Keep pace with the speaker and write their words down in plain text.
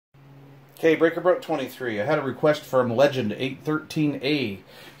Okay, Breaker Broke 23. I had a request from Legend 813A.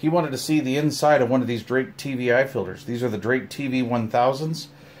 He wanted to see the inside of one of these Drake TVI filters. These are the Drake TV 1000s.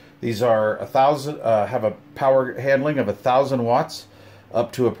 These are have a power handling of 1,000 watts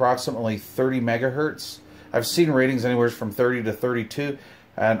up to approximately 30 megahertz. I've seen ratings anywhere from 30 to 32,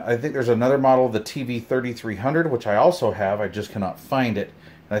 and I think there's another model, the TV 3300, which I also have. I just cannot find it,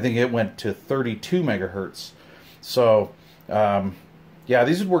 and I think it went to 32 megahertz. So, yeah,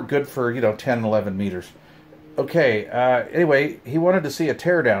 these would work good for, 10 and 11 meters. Okay, anyway, he wanted to see a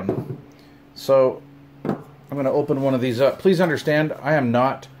teardown. So, I'm going to open one of these up. Please understand, I am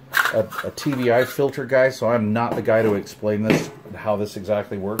not a TVI filter guy, so I'm not the guy to explain this, how this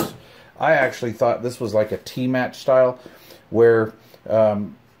exactly works. I actually thought this was like a T-match style, where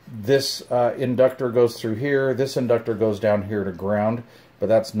this inductor goes through here, this inductor goes down here to ground. But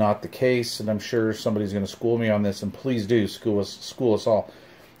that's not the case, and I'm sure somebody's going to school me on this, and please do school us all.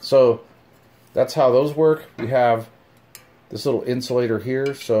 So that's how those work. We have this little insulator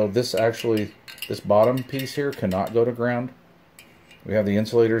here, so this bottom piece here cannot go to ground. We have the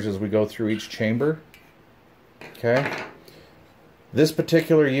insulators as we go through each chamber. Okay. This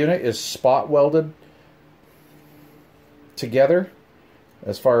particular unit is spot welded together.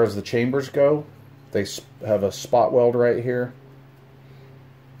 As far as the chambers go, they have a spot weld right here.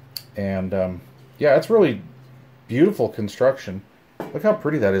 And yeah, it's really beautiful construction. Look how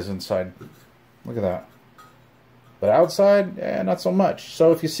pretty that is inside. Look at that. But outside, not so much.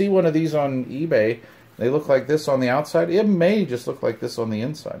 So if you see one of these on eBay, they look like this on the outside. It may just look like this on the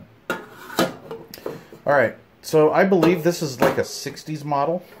inside. Alright, so I believe this is like a 60s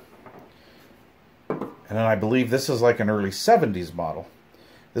model. And then I believe this is like an early 70s model.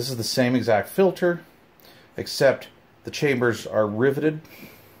 This is the same exact filter, except the chambers are riveted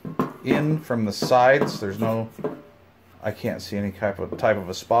in from the sides. There's no, I can't see any type of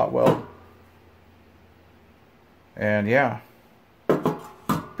a spot weld. And yeah,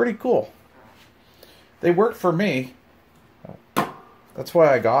 pretty cool. They work for me. That's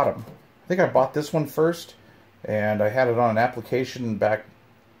why I got them. I think I bought this one first, and I had it on an application back,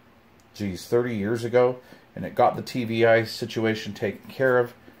 30 years ago, and it got the TVI situation taken care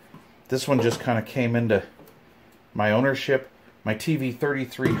of. This one just kind of came into my ownership. My TV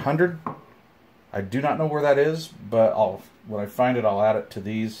 3300, I do not know where that is, but when I find it, I'll add it to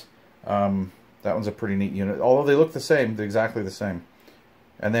these. That one's a pretty neat unit, although they look the same. They're exactly the same.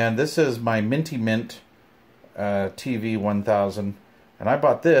 And then this is my Minty Mint TV 1000, and I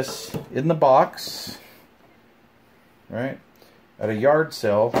bought this in the box, right, at a yard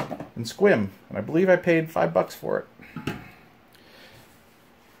sale in Squim, and I believe I paid $5 for it.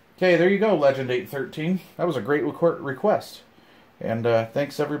 Okay, there you go, Legend 813. That was a great request. And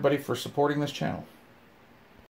thanks everybody for supporting this channel.